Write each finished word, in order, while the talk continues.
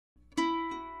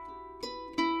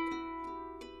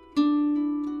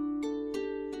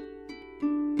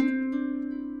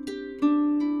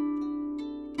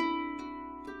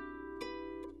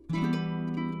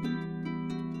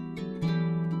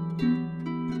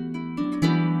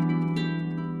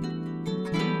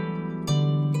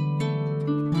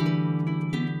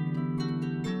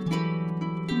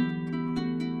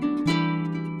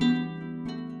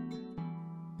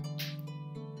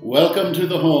Welcome to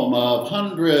the home of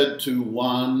 100 to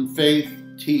 1 Faith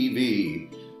TV,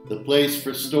 the place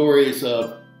for stories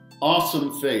of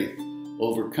awesome faith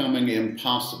overcoming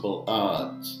impossible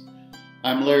odds.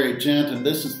 I'm Larry Gent, and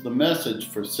this is the message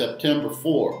for September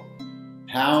 4,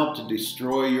 How to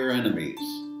Destroy Your Enemies.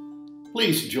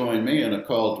 Please join me in a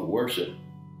call to worship.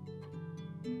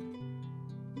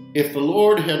 If the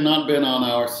Lord had not been on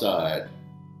our side,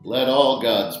 let all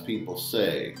God's people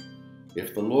say,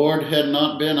 if the Lord had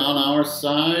not been on our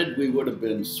side, we would have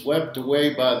been swept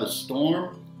away by the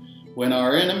storm. When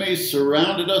our enemies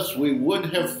surrounded us, we would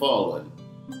have fallen.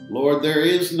 Lord, there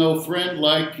is no friend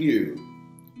like you.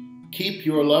 Keep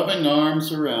your loving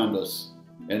arms around us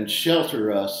and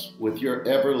shelter us with your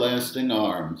everlasting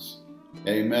arms.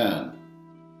 Amen.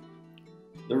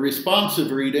 The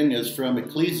responsive reading is from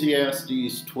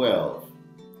Ecclesiastes 12.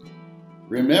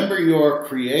 Remember your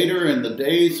Creator in the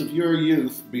days of your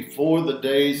youth, before the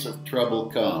days of trouble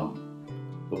come.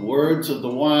 The words of the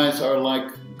wise are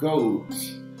like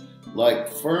goads, like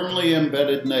firmly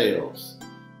embedded nails.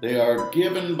 They are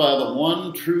given by the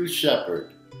one true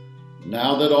shepherd.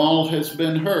 Now that all has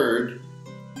been heard,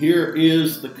 here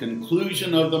is the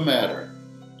conclusion of the matter.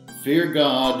 Fear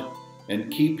God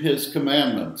and keep His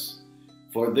commandments,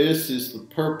 for this is the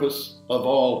purpose of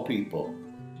all people.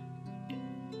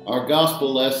 Our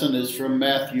gospel lesson is from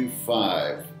Matthew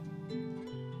 5.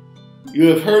 You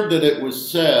have heard that it was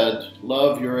said,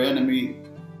 love your enemy.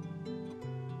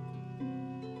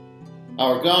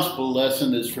 Our gospel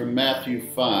lesson is from Matthew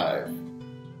 5.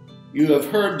 You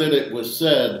have heard that it was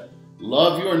said,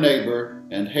 love your neighbor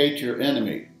and hate your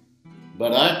enemy.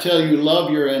 But I tell you,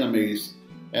 love your enemies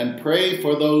and pray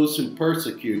for those who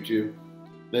persecute you,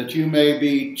 that you may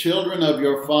be children of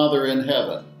your Father in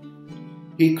heaven.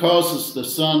 He causes the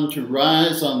sun to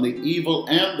rise on the evil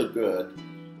and the good,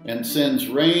 and sends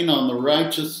rain on the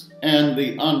righteous and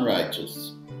the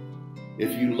unrighteous.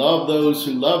 If you love those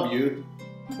who love you,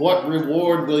 what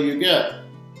reward will you get?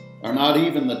 Are not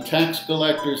even the tax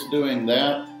collectors doing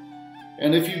that?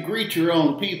 And if you greet your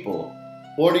own people,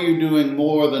 what are you doing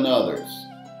more than others?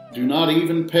 Do not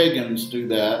even pagans do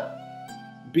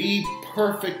that? Be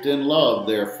perfect in love,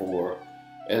 therefore,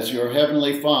 as your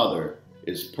heavenly Father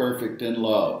is perfect in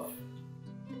love.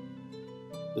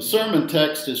 The sermon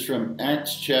text is from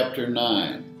Acts chapter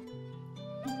 9.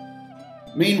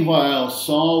 Meanwhile,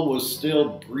 Saul was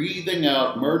still breathing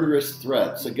out murderous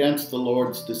threats against the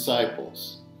Lord's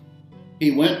disciples.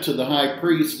 He went to the high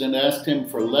priest and asked him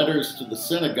for letters to the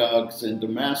synagogues in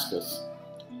Damascus,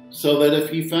 so that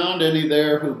if he found any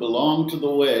there who belonged to the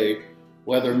way,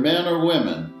 whether men or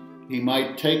women, he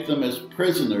might take them as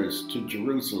prisoners to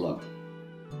Jerusalem.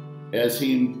 As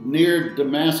he neared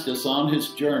Damascus on his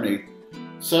journey,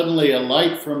 suddenly a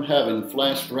light from heaven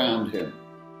flashed round him.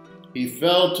 He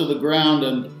fell to the ground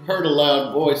and heard a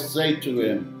loud voice say to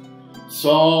him,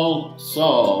 Saul,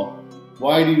 Saul,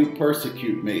 why do you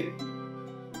persecute me?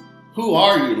 Who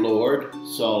are you, Lord?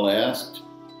 Saul asked.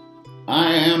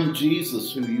 I am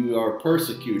Jesus who you are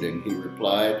persecuting, he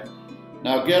replied.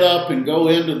 Now get up and go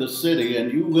into the city,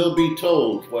 and you will be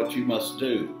told what you must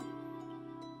do.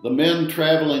 The men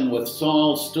traveling with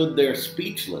Saul stood there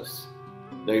speechless.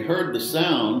 They heard the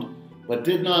sound, but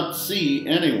did not see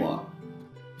anyone.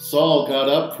 Saul got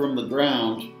up from the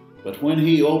ground, but when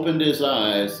he opened his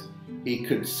eyes, he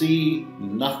could see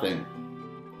nothing.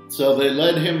 So they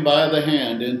led him by the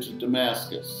hand into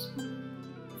Damascus.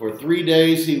 For 3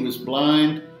 days he was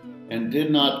blind and did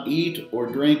not eat or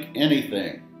drink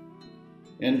anything.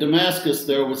 In Damascus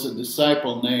there was a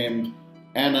disciple named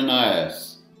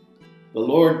Ananias. The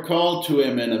Lord called to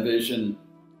him in a vision,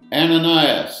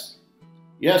 Ananias.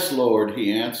 Yes, Lord,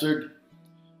 he answered.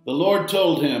 The Lord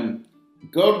told him,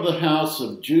 go to the house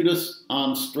of Judas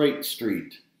on Straight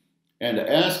Street and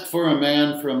ask for a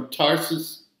man from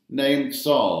Tarsus named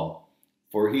Saul,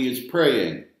 for he is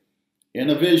praying. In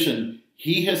a vision,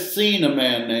 he has seen a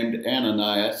man named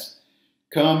Ananias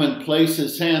come and place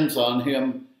his hands on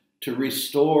him to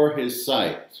restore his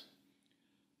sight.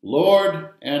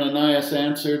 Lord, Ananias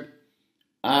answered,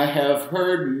 I have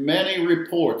heard many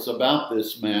reports about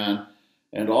this man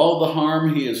and all the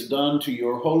harm he has done to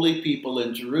your holy people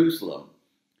in Jerusalem.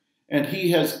 And he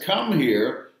has come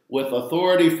here with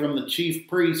authority from the chief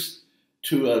priest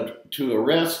to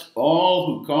arrest all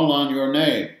who call on your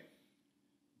name.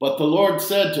 But the Lord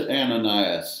said to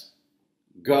Ananias,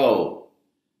 go.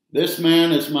 This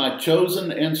man is my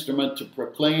chosen instrument to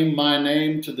proclaim my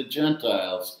name to the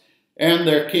Gentiles and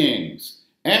their kings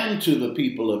and to the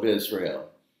people of Israel.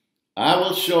 I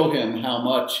will show him how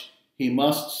much he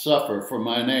must suffer for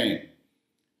my name.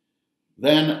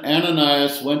 Then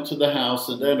Ananias went to the house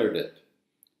and entered it.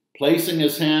 Placing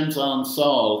his hands on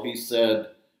Saul, he said,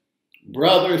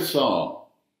 "Brother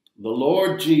Saul, the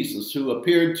Lord Jesus, who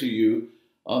appeared to you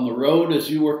on the road as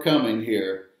you were coming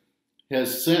here,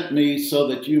 has sent me so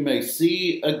that you may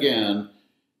see again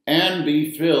and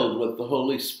be filled with the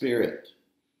Holy Spirit."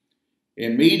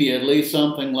 Immediately,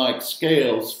 something like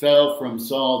scales fell from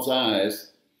Saul's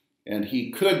eyes, and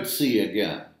he could see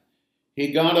again.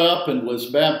 He got up and was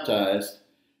baptized,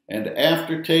 and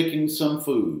after taking some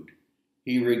food,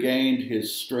 he regained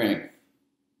his strength.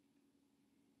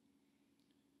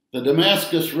 The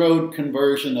Damascus Road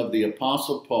conversion of the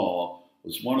Apostle Paul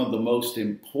was one of the most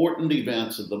important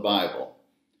events of the Bible.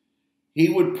 He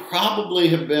would probably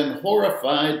have been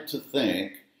horrified to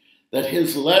think that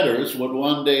his letters would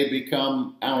one day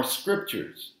become our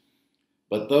scriptures,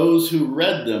 but those who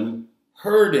read them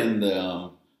heard in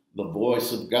them the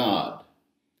voice of God.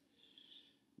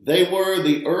 They were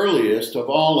the earliest of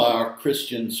all our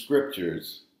Christian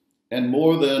scriptures, and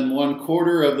more than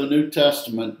 1/4 of the New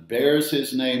Testament bears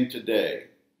his name today.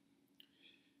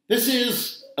 This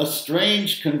is a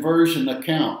strange conversion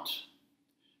account.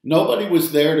 Nobody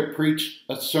was there to preach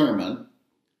a sermon.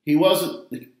 He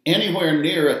wasn't anywhere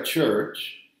near a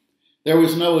church. There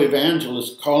was no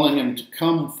evangelist calling him to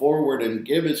come forward and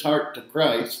give his heart to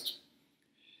Christ.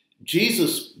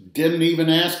 Jesus didn't even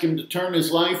ask him to turn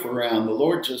his life around. The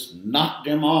Lord just knocked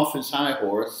him off his high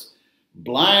horse,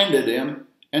 blinded him,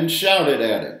 and shouted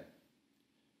at him.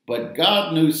 But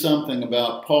God knew something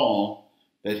about Paul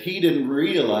that he didn't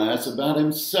realize about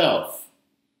himself.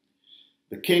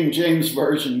 The King James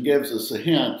Version gives us a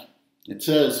hint. It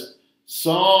says,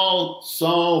 "Saul,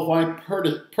 Saul, why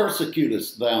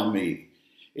persecutest thou me?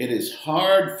 It is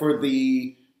hard for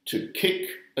thee to kick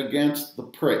against the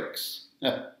pricks."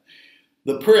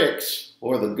 The pricks,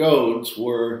 or the goads,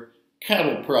 were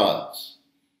cattle prods.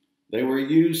 They were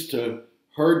used to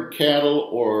herd cattle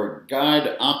or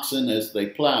guide oxen as they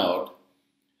plowed,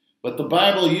 but the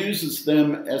Bible uses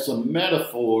them as a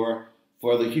metaphor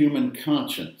for the human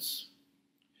conscience.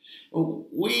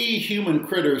 We human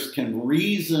critters can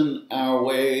reason our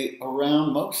way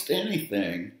around most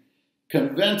anything,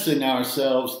 convincing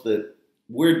ourselves that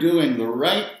we're doing the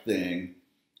right thing,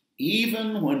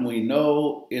 even when we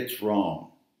know it's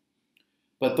wrong.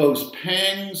 But those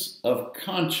pangs of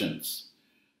conscience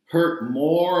hurt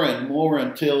more and more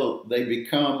until they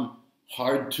become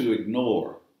hard to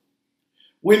ignore.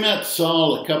 We met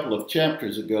Saul a couple of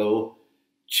chapters ago,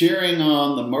 cheering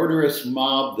on the murderous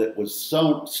mob that was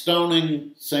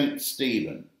stoning St.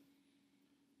 Stephen.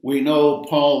 We know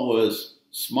Paul was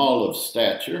small of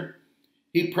stature.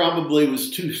 He probably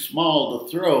was too small to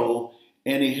throw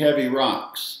any heavy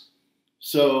rocks,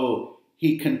 so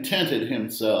he contented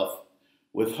himself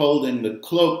with holding the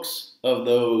cloaks of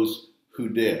those who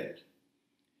did.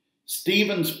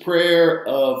 Stephen's prayer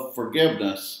of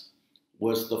forgiveness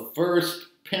was the first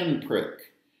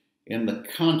pinprick in the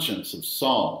conscience of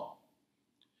Saul.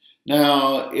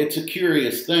 Now, it's a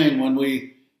curious thing when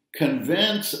we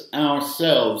convince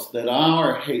ourselves that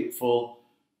our hateful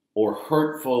or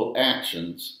hurtful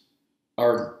actions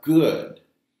are good,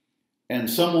 and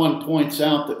someone points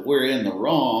out that we're in the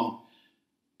wrong,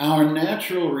 our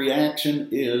natural reaction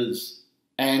is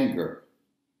anger.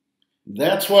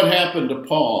 That's what happened to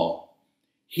Paul.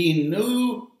 He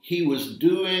knew he was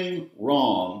doing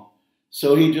wrong,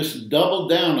 so he just doubled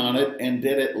down on it and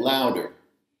did it louder.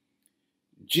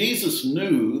 Jesus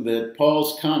knew that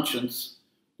Paul's conscience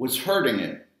was hurting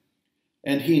him,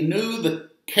 and he knew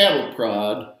the cattle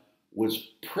prod was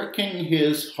pricking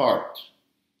his heart.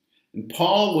 And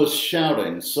Paul was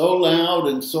shouting so loud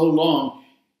and so long,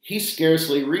 he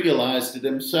scarcely realized it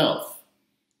himself.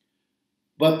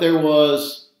 But there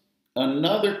was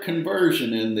another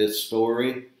conversion in this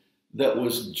story that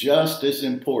was just as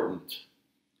important.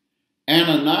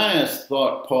 Ananias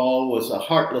thought Paul was a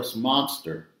heartless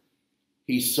monster.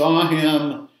 He saw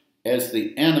him as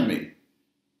the enemy,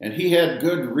 and he had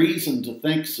good reason to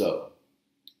think so.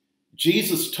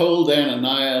 Jesus told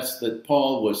Ananias that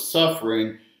Paul was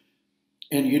suffering,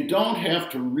 and you don't have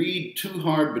to read too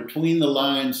hard between the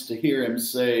lines to hear him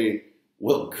say,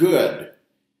 "Well, good.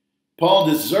 Paul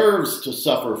deserves to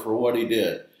suffer for what he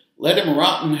did. Let him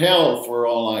rot in hell for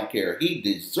all I care. He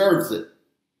deserves it."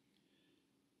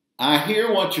 I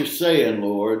hear what you're saying,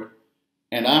 Lord,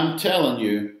 and I'm telling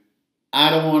you, I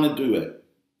don't want to do it.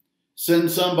 Send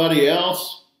somebody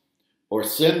else, or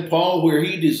send Paul where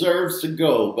he deserves to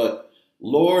go, but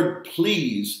Lord,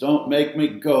 please don't make me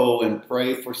go and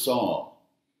pray for Saul.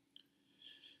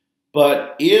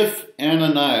 But if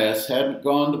Ananias hadn't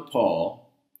gone to Paul,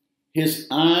 his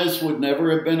eyes would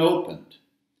never have been opened.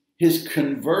 His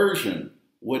conversion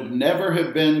would never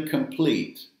have been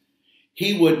complete,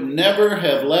 he would never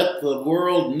have let the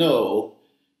world know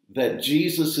that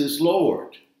Jesus is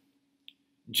Lord.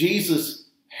 Jesus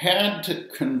had to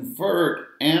convert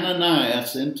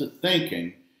Ananias into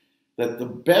thinking that the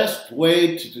best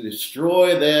way to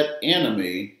destroy that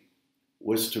enemy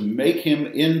was to make him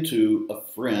into a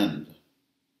friend.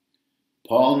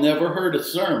 Paul never heard a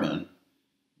sermon,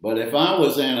 but if I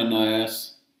was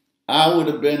Ananias, I would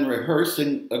have been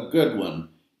rehearsing a good one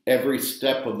every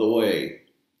step of the way.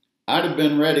 I'd have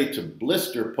been ready to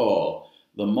blister Paul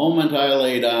the moment I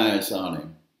laid eyes on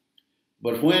him.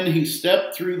 But when he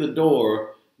stepped through the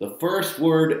door, the first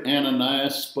word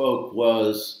Ananias spoke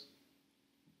was,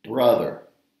 "Brother.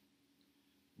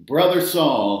 Brother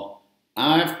Saul,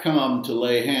 I've come to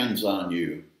lay hands on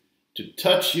you, to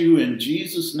touch you in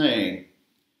Jesus' name,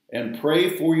 and pray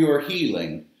for your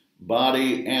healing,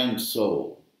 body and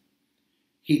soul."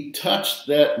 He touched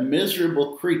that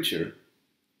miserable creature,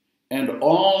 and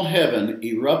all heaven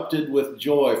erupted with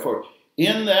joy, for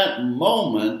in that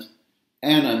moment,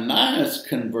 Ananias'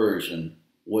 conversion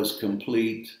was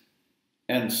complete,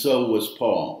 and so was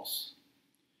Paul's.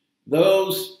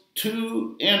 Those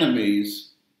two enemies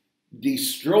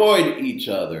destroyed each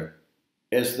other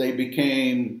as they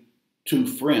became two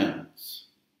friends.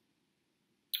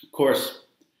 Of course,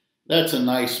 that's a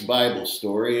nice Bible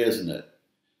story, isn't it?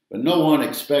 But no one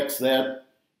expects that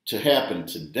to happen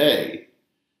today.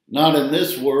 Not in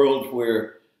this world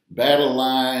where battle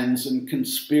lines and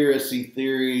conspiracy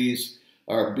theories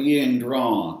are being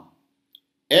drawn.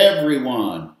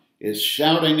 Everyone is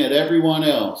shouting at everyone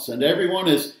else, and everyone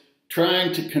is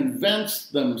trying to convince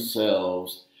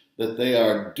themselves that they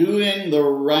are doing the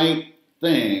right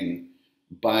thing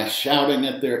by shouting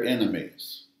at their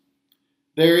enemies.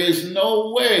 There is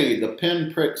no way the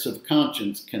pinpricks of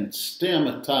conscience can stem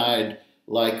a tide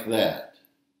like that.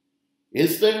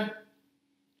 Is there?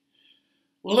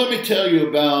 Well, let me tell you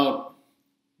about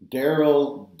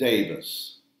Daryl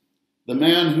Davis, the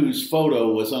man whose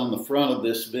photo was on the front of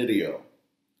this video.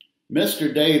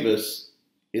 Mr. Davis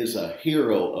is a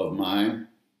hero of mine.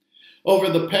 Over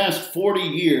the past 40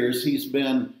 years, he's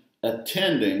been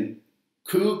attending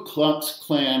Ku Klux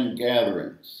Klan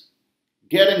gatherings,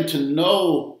 getting to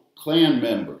know Klan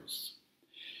members.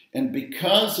 And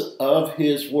because of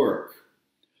his work,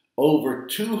 over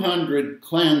 200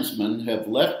 Klansmen have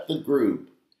left the group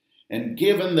and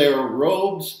given their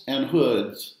robes and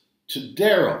hoods to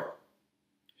Daryl.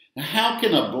 Now, how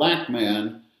can a black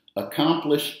man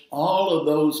accomplish all of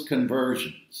those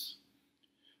conversions?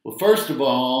 Well, first of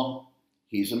all,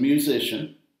 he's a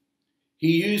musician.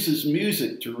 He uses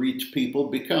music to reach people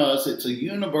because it's a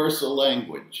universal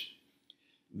language.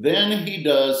 Then he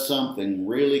does something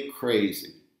really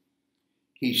crazy.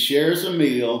 He shares a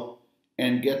meal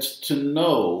and gets to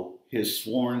know his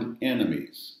sworn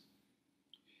enemies.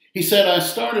 He said, "I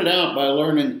started out by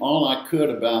learning all I could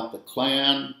about the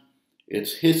Klan,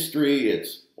 its history,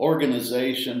 its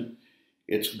organization,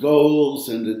 its goals,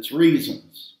 and its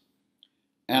reasons.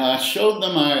 And I showed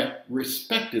them I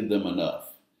respected them enough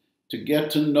to get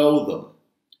to know them.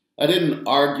 I didn't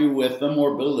argue with them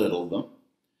or belittle them.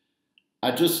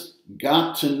 I just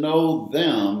got to know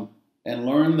them and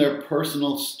learn their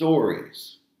personal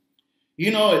stories.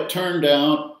 You know, it turned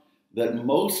out that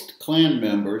most Klan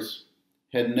members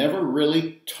had never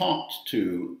really talked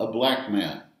to a black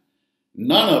man.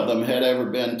 None of them had ever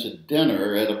been to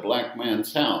dinner at a black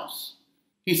man's house."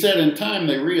 He said, "In time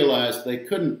they realized they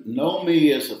couldn't know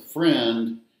me as a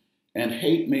friend and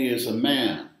hate me as a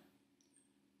man.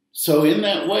 So in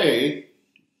that way,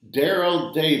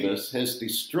 Daryl Davis has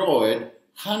destroyed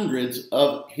hundreds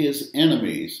of his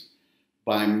enemies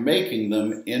by making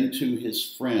them into his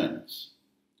friends.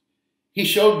 He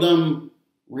showed them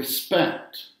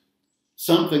respect,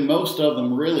 something most of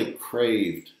them really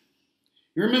craved.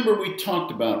 You remember we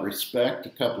talked about respect a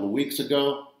couple of weeks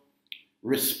ago?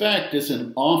 Respect is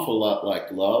an awful lot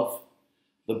like love.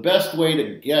 The best way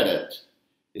to get it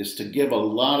is to give a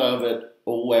lot of it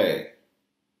away.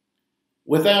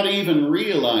 Without even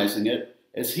realizing it,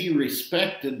 as he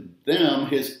respected them,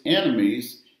 his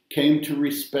enemies came to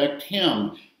respect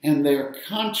him, and their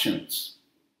conscience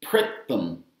pricked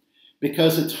them,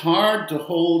 because it's hard to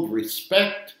hold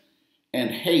respect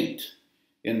and hate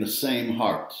in the same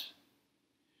heart.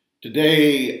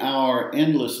 Today, our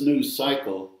endless news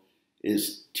cycle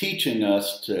is teaching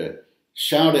us to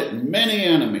shout at many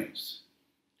enemies.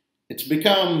 It's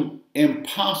become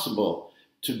impossible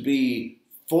to be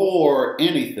for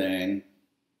anything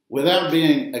without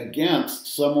being against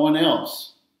someone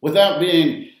else, without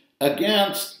being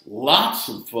against lots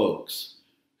of folks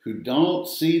who don't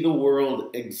see the world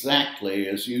exactly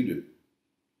as you do.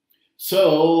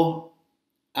 So,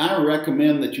 I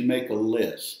recommend that you make a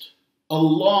list, a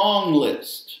long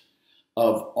list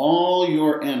of all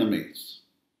your enemies,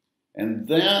 and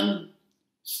then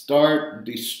start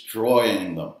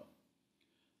destroying them.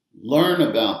 Learn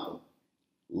about them.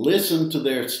 Listen to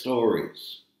their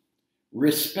stories.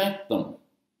 Respect them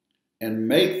and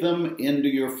make them into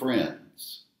your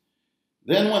friends.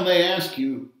 Then when they ask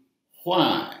you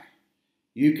why,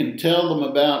 you can tell them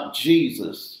about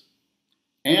Jesus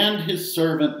and his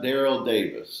servant Daryl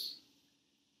Davis,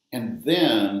 and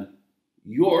then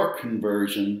your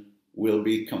conversion will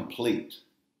be complete.